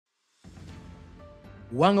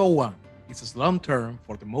101 is a slang term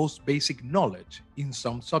for the most basic knowledge in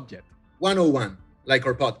some subject. 101, like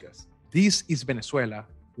our podcast. This is Venezuela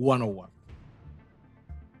 101.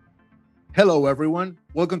 Hello, everyone.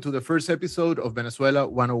 Welcome to the first episode of Venezuela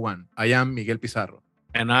 101. I am Miguel Pizarro.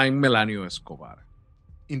 And I'm Melanio Escobar.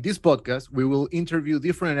 In this podcast, we will interview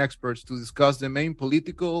different experts to discuss the main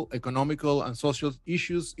political, economical, and social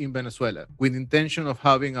issues in Venezuela, with the intention of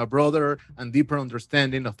having a broader and deeper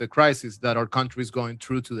understanding of the crisis that our country is going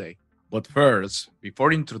through today. But first,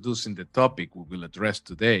 before introducing the topic we will address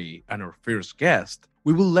today and our first guest,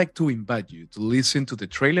 we would like to invite you to listen to the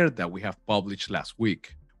trailer that we have published last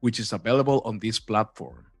week, which is available on this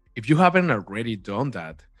platform. If you haven't already done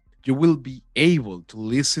that, you will be able to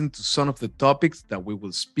listen to some of the topics that we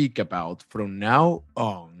will speak about from now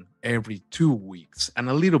on every 2 weeks and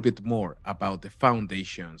a little bit more about the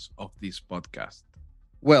foundations of this podcast.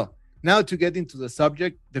 Well, now to get into the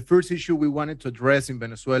subject, the first issue we wanted to address in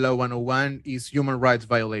Venezuela 101 is human rights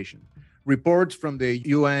violation. Reports from the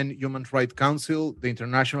UN Human Rights Council, the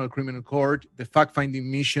International Criminal Court, the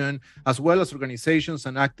fact-finding mission, as well as organizations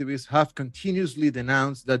and activists have continuously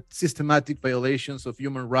denounced that systematic violations of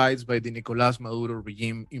human rights by the Nicolás Maduro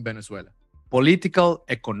regime in Venezuela. Political,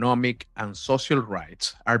 economic, and social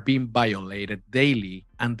rights are being violated daily,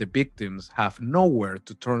 and the victims have nowhere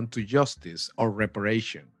to turn to justice or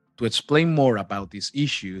reparation. To explain more about this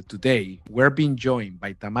issue, today we're being joined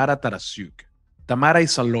by Tamara Taraciuk. Tamara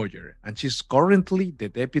is a lawyer, and she's currently the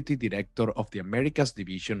Deputy Director of the Americas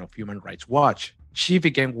Division of Human Rights Watch. She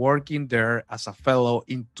began working there as a fellow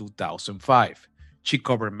in 2005. She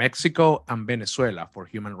covered Mexico and Venezuela for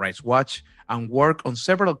Human Rights Watch and worked on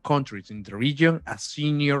several countries in the region as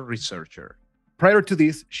senior researcher. Prior to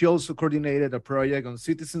this, she also coordinated a project on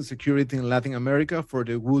citizen security in Latin America for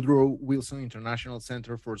the Woodrow Wilson International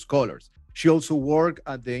Center for Scholars. She also worked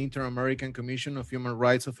at the Inter-American Commission of Human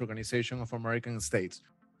Rights of Organization of American States.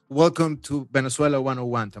 Welcome to Venezuela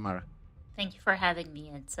 101, Tamara. Thank you for having me.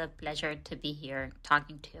 It's a pleasure to be here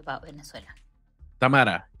talking to you about Venezuela.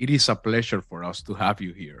 Tamara, it is a pleasure for us to have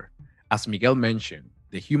you here. As Miguel mentioned,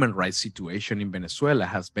 the human rights situation in Venezuela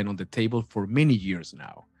has been on the table for many years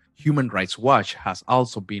now. Human Rights Watch has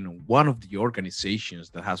also been one of the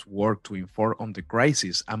organizations that has worked to inform on the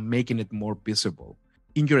crisis and making it more visible.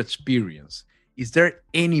 In your experience, is there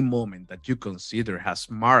any moment that you consider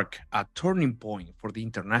has marked a turning point for the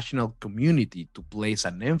international community to place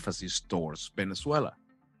an emphasis towards Venezuela?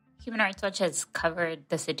 Human Rights Watch has covered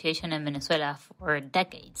the situation in Venezuela for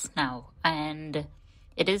decades now, and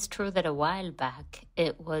it is true that a while back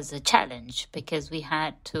it was a challenge because we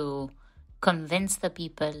had to convince the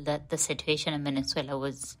people that the situation in Venezuela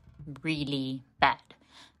was really bad.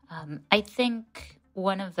 I think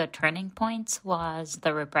one of the turning points was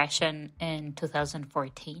the repression in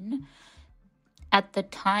 2014. At the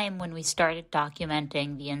time when we started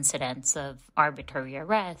documenting the incidents of arbitrary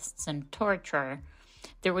arrests and torture,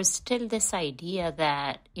 there was still this idea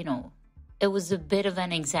that, it was a bit of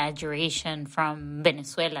an exaggeration from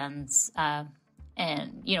Venezuelans,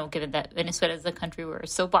 given that Venezuela is the country where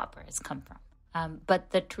soap operas come from.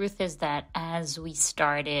 But the truth is that as we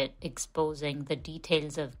started exposing the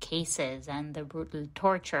details of cases and the brutal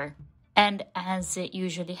torture, and as it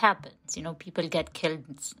usually happens, people get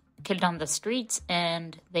killed on the streets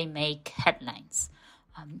and they make headlines.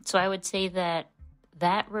 So I would say that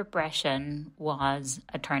repression was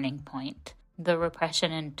a turning point. The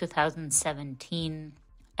repression in 2017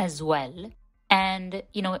 as well. And,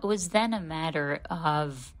 it was then a matter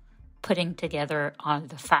of putting together all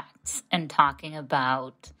the facts and talking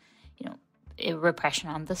about, repression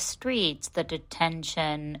on the streets, the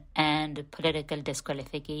detention and political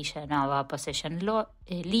disqualification of opposition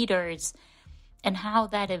leaders, and how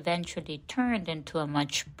that eventually turned into a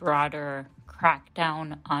much broader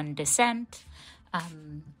crackdown on dissent.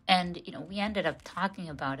 We ended up talking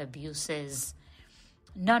about abuses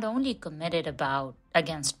not only committed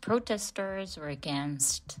against protesters or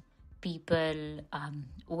against people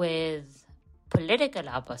with political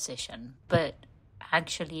opposition, but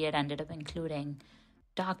actually it ended up including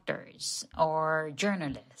doctors or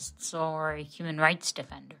journalists or human rights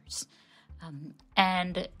defenders.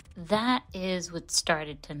 And that is what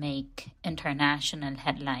started to make international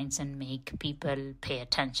headlines and make people pay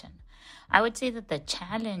attention. I would say that the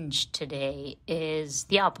challenge today is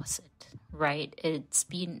the opposite, right?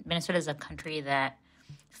 Venezuela is a country that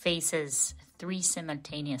faces 3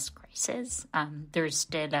 simultaneous crises. There's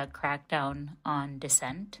still a crackdown on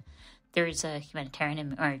dissent. There's a humanitarian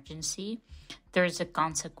emergency. There's a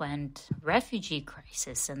consequent refugee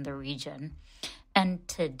crisis in the region. And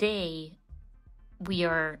today, we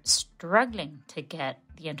are struggling to get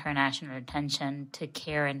the international attention to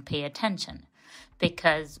care and pay attention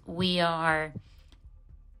because we are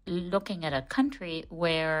looking at a country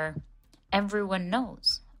where everyone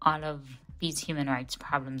knows all of these human rights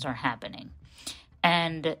problems are happening.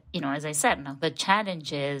 And, as I said, now the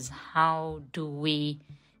challenge is how do we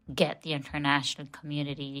get the international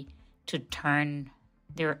community to turn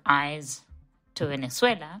their eyes to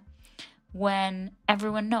Venezuela when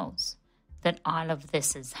everyone knows that all of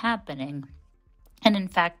this is happening. And in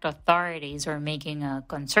fact, authorities are making a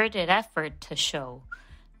concerted effort to show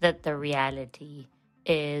that the reality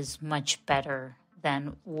is much better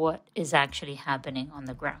than what is actually happening on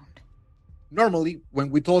the ground. Normally, when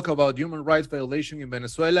we talk about human rights violation in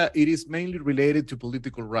Venezuela, it is mainly related to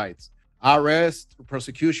political rights, arrest,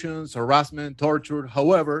 prosecutions, harassment, torture.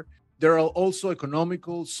 However, there are also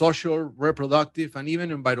economical, social, reproductive, and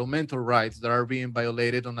even environmental rights that are being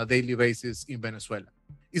violated on a daily basis in Venezuela.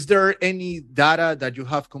 Is there any data that you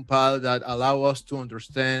have compiled that allow us to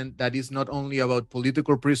understand that it's not only about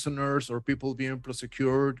political prisoners or people being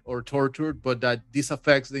prosecuted or tortured, but that this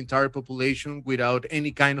affects the entire population without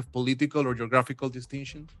any kind of political or geographical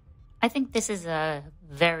distinction? I think this is a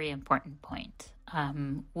very important point.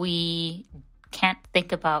 We can't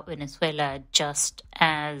think about Venezuela just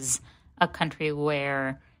as a country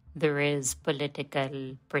where there is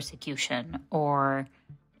political persecution or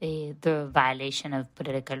the violation of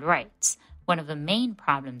political rights. One of the main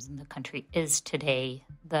problems in the country is today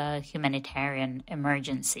the humanitarian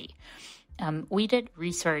emergency. We did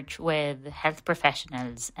research with health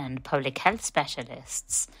professionals and public health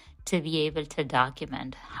specialists to be able to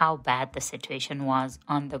document how bad the situation was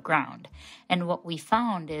on the ground. And what we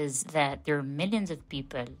found is that there are millions of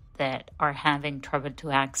people that are having trouble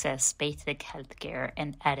to access basic health care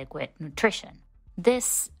and adequate nutrition.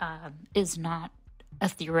 This is not a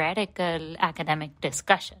theoretical academic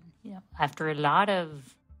discussion. After a lot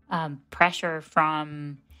of pressure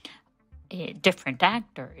from different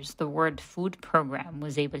actors, the World Food Program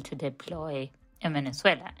was able to deploy in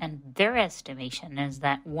Venezuela, and their estimation is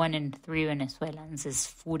that 1 in 3 Venezuelans is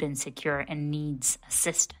food insecure and needs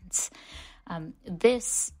assistance.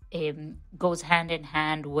 This goes hand in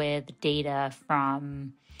hand with data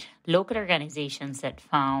from local organizations that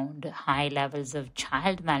found high levels of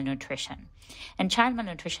child malnutrition. And child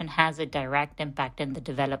malnutrition has a direct impact in the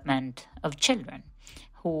development of children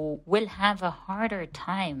who will have a harder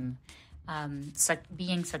time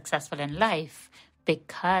being successful in life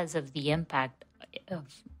because of the impact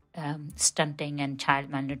of stunting and child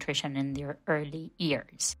malnutrition in their early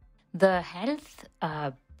years. The health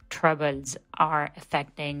troubles are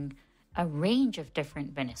affecting a range of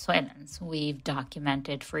different Venezuelans. We've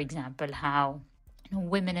documented, for example, how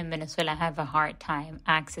women in Venezuela have a hard time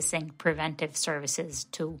accessing preventive services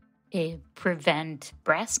to prevent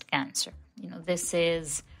breast cancer. This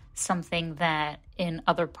is something that in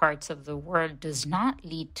other parts of the world does not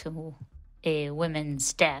lead to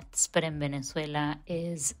women's deaths, but in Venezuela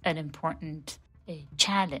is an important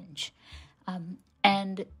challenge.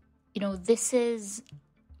 And this is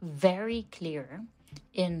very clear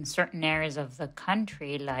in certain areas of the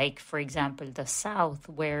country, like, for example, the South,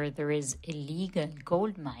 where there is illegal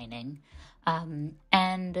gold mining,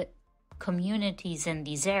 and communities in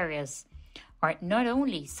these areas are not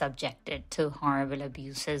only subjected to horrible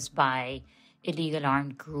abuses by illegal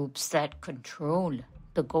armed groups that control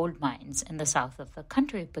the gold mines in the south of the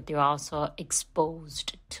country, but they're also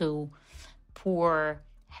exposed to poor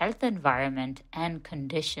health environment and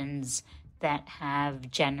conditions that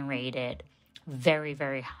have generated very,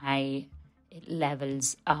 very high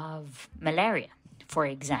levels of malaria, for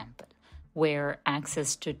example, where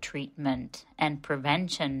access to treatment and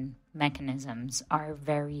prevention mechanisms are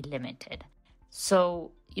very limited.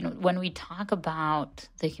 So, when we talk about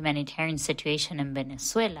the humanitarian situation in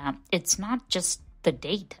Venezuela, it's not just the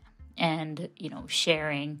data and,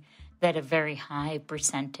 sharing that a very high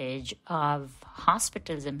percentage of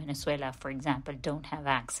hospitals in Venezuela, for example, don't have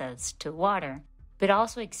access to water, but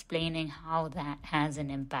also explaining how that has an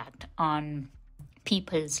impact on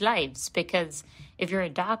people's lives. Because if you're a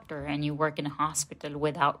doctor and you work in a hospital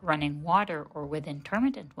without running water or with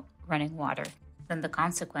intermittent running water, then the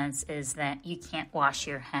consequence is that you can't wash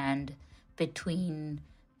your hand between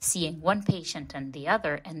seeing one patient and the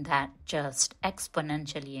other, and that just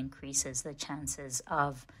exponentially increases the chances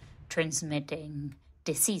of transmitting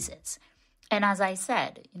diseases. And as I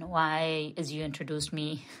said, as you introduced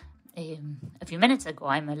me a few minutes ago,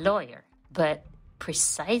 I'm a lawyer, but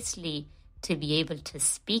precisely to be able to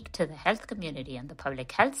speak to the health community and the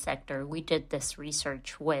public health sector, we did this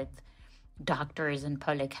research with doctors and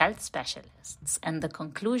public health specialists, and the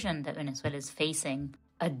conclusion that Venezuela is facing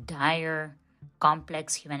a dire,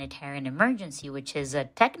 complex humanitarian emergency, which is a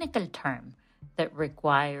technical term that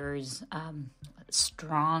requires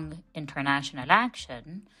strong international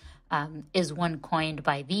action, is one coined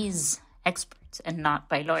by these experts and not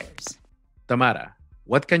by lawyers. Tamara,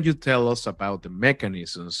 what can you tell us about the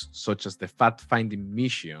mechanisms such as the fact-finding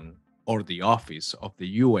mission or the Office of the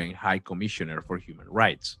UN High Commissioner for Human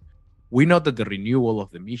Rights? We know that the renewal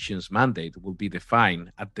of the mission's mandate will be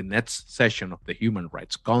defined at the next session of the Human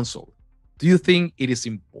Rights Council. Do you think it is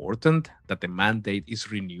important that the mandate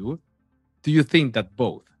is renewed? Do you think that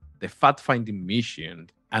both the fact-finding mission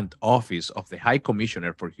and Office of the High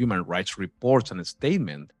Commissioner for Human Rights reports and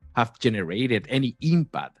statement have generated any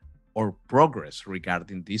impact or progress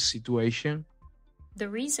regarding this situation? The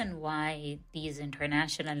reason why these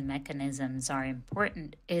international mechanisms are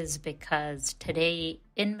important is because today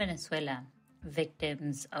in Venezuela,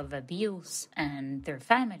 victims of abuse and their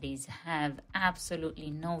families have absolutely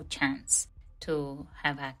no chance to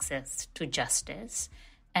have access to justice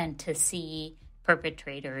and to see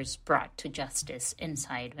perpetrators brought to justice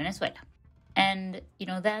inside Venezuela. And,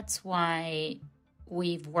 that's why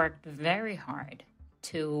we've worked very hard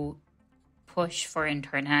to push for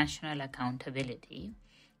international accountability.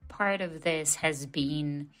 Part of this has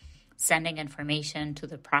been sending information to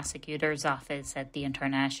the prosecutor's office at the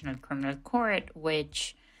International Criminal Court,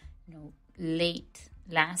 which, late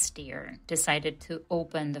last year decided to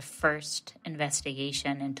open the first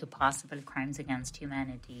investigation into possible crimes against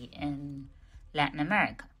humanity in Latin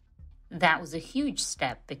America. That was a huge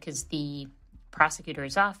step because the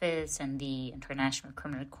prosecutor's office and the International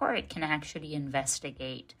Criminal Court can actually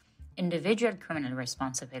investigate individual criminal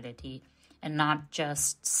responsibility and not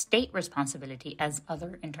just state responsibility as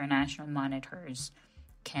other international monitors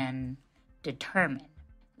can determine.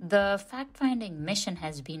 The fact-finding mission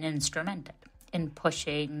has been instrumental in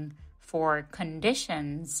pushing for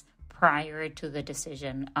conditions prior to the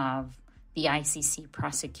decision of the ICC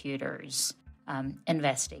prosecutors'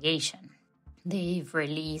 investigation. They've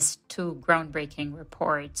released 2 groundbreaking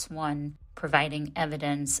reports, one providing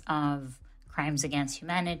evidence of crimes against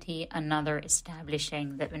humanity, another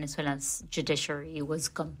establishing that Venezuela's judiciary was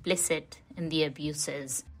complicit in the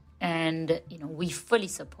abuses. And, we fully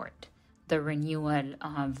support the renewal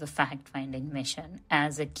of the fact-finding mission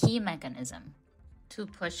as a key mechanism to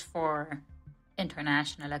push for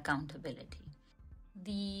international accountability.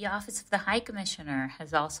 The Office of the High Commissioner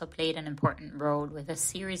has also played an important role with a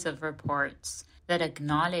series of reports that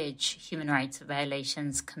acknowledge human rights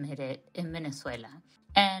violations committed in Venezuela.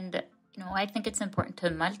 And I think it's important to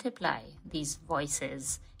multiply these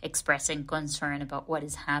voices expressing concern about what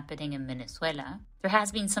is happening in Venezuela. There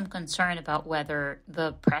has been some concern about whether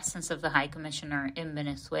the presence of the High Commissioner in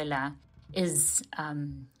Venezuela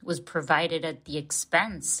was provided at the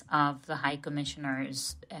expense of the High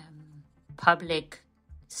Commissioner's public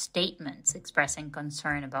statements expressing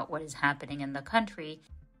concern about what is happening in the country.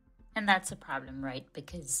 And that's a problem, right?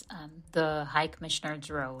 Because the High Commissioner's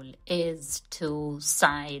role is to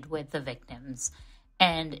side with the victims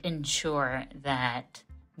and ensure that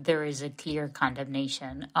there is a clear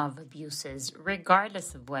condemnation of abuses,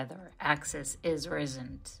 regardless of whether access is or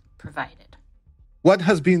isn't provided. What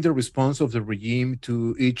has been the response of the regime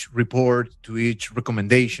to each report, to each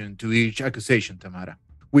recommendation, to each accusation, Tamara?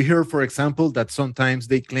 We hear, for example, that sometimes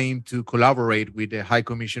they claim to collaborate with the High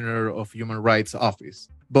Commissioner of Human Rights Office.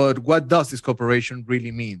 But what does this cooperation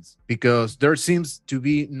really mean? Because there seems to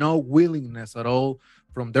be no willingness at all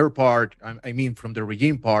from their part, from the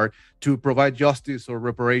regime part, to provide justice or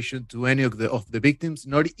reparation to any of the victims,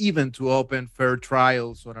 not even to open fair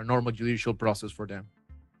trials or a normal judicial process for them.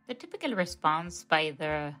 The typical response by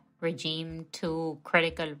the regime to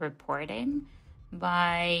critical reporting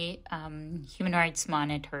by human rights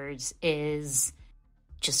monitors is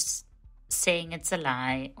just saying it's a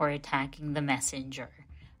lie or attacking the messenger.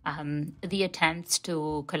 The attempts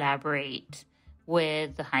to collaborate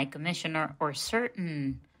with the High Commissioner or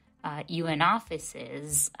certain UN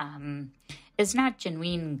offices is not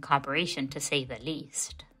genuine cooperation, to say the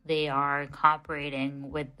least. They are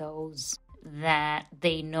cooperating with those that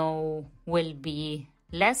they know will be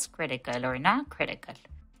less critical or not critical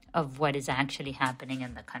of what is actually happening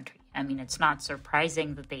in the country. It's not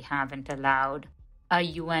surprising that they haven't allowed a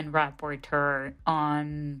UN rapporteur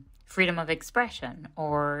on freedom of expression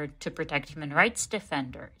or to protect human rights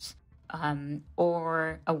defenders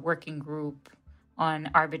or a working group on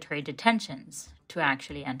arbitrary detentions to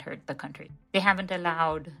actually enter the country. They haven't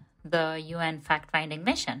allowed the UN fact-finding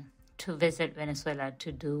mission to visit Venezuela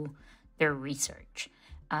to do their research.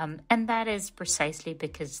 And that is precisely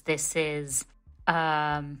because this is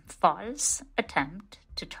a false attempt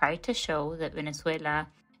to try to show that Venezuela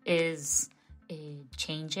is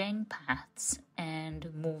changing paths and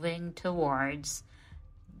moving towards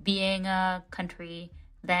being a country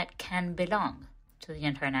that can belong to the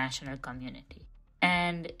international community.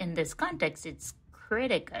 And in this context, it's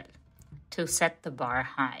critical to set the bar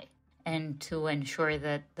high and to ensure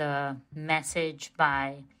that the message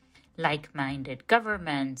by like-minded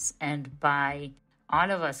governments and by all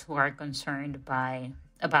of us who are concerned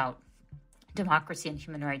about democracy and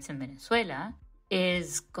human rights in Venezuela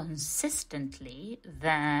is consistently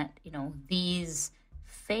that, these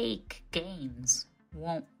fake gains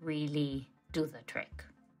won't really do the trick.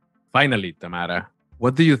 Finally, Tamara,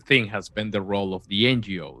 what do you think has been the role of the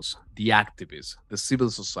NGOs, the activists, the civil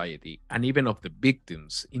society, and even of the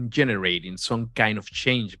victims in generating some kind of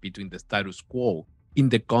change between the status quo in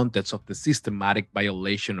the context of the systematic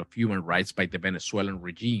violation of human rights by the Venezuelan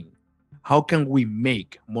regime? How can we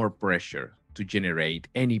make more pressure to generate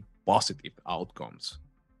any positive outcomes?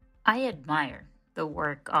 I admire the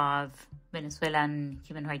work of Venezuelan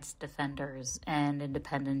human rights defenders and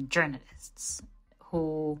independent journalists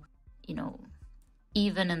who,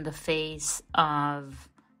 even in the face of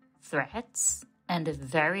threats and a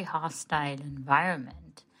very hostile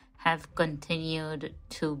environment, have continued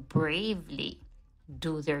to bravely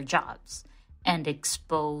do their jobs and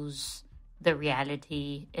expose the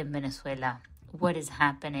reality in Venezuela, what is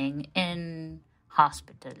happening in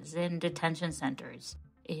hospitals, in detention centers,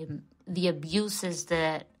 the abuses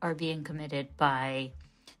that are being committed by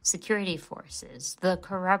security forces, the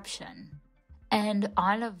corruption. And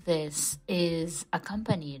all of this is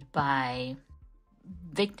accompanied by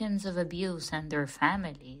victims of abuse and their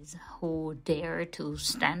families who dare to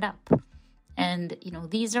stand up. And,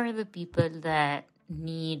 these are the people that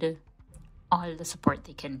need all the support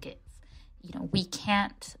they can give. We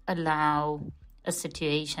can't allow a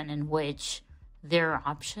situation in which their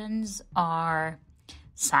options are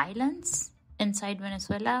silence inside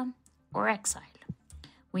Venezuela or exile.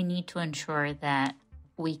 We need to ensure that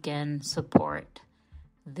we can support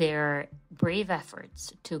their brave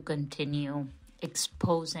efforts to continue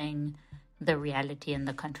exposing the reality in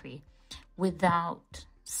the country without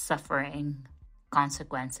suffering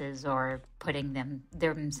consequences or putting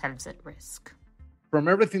themselves at risk. From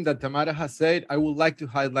everything that Tamara has said, I would like to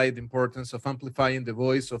highlight the importance of amplifying the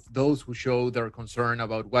voice of those who show their concern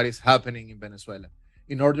about what is happening in Venezuela,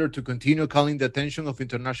 in order to continue calling the attention of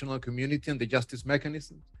international community and the justice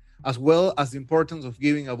mechanisms, as well as the importance of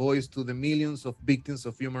giving a voice to the millions of victims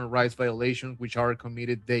of human rights violations which are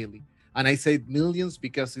committed daily. And I say millions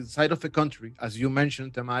because inside of a country, as you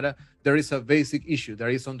mentioned, Tamara, there is a basic issue that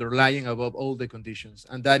is underlying above all the conditions,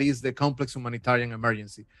 and that is the complex humanitarian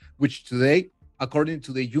emergency, which today, according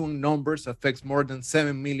to the UN numbers, affects more than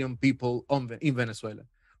 7 million people in Venezuela.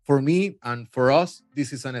 For me and for us,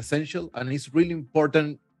 this is an essential, and it's really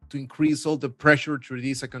important to increase all the pressure through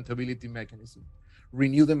this accountability mechanism.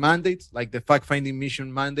 Renew the mandates, like the fact-finding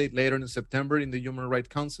mission mandate later in September in the Human Rights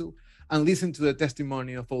Council, and listen to the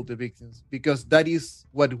testimony of all the victims, because that is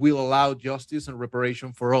what will allow justice and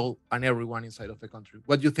reparation for all and everyone inside of the country.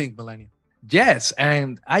 What do you think, Melania? Yes,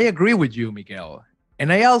 and I agree with you, Miguel.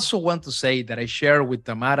 And I also want to say that I share with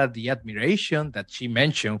Tamara the admiration that she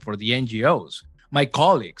mentioned for the NGOs, my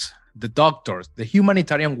colleagues, the doctors, the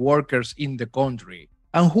humanitarian workers in the country,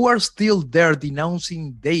 and who are still there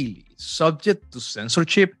denouncing daily, subject to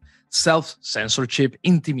censorship, self-censorship,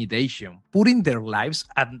 intimidation, putting their lives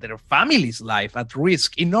and their families' life at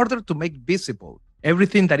risk in order to make visible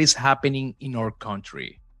everything that is happening in our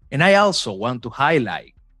country. And I also want to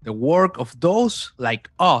highlight the work of those like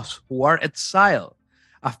us who are exiled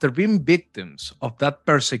after being victims of that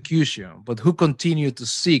persecution, but who continue to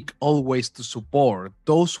seek always to support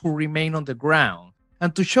those who remain on the ground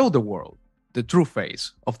and to show the world the true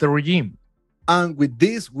face of the regime. And with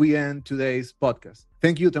this, we end today's podcast.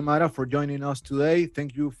 Thank you, Tamara, for joining us today.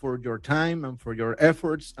 Thank you for your time and for your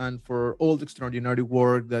efforts and for all the extraordinary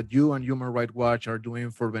work that you and Human Rights Watch are doing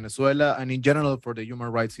for Venezuela and in general for the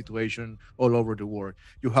human rights situation all over the world.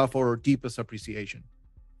 You have our deepest appreciation.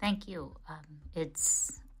 Thank you.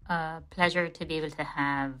 It's a pleasure to be able to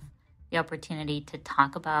have the opportunity to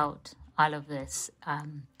talk about all of this.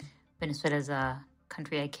 Venezuela is a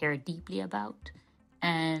country I care deeply about.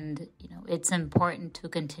 And, it's important to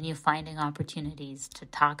continue finding opportunities to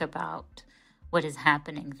talk about what is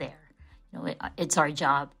happening there. It's our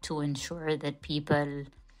job to ensure that people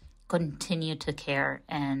continue to care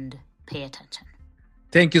and pay attention.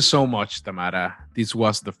 Thank you so much, Tamara. This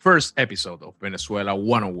was the first episode of Venezuela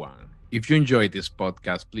 101. If you enjoyed this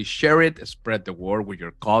podcast, please share it, spread the word with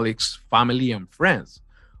your colleagues, family, and friends.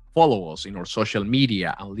 Follow us in our social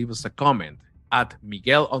media and leave us a comment at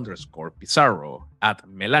Miguel_Pizarro, at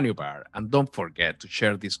Melanio Bar, and don't forget to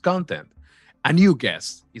share this content. A new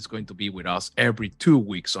guest is going to be with us every 2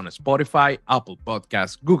 weeks on Spotify, Apple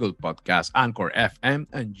Podcasts, Google Podcasts, Anchor FM,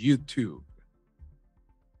 and YouTube.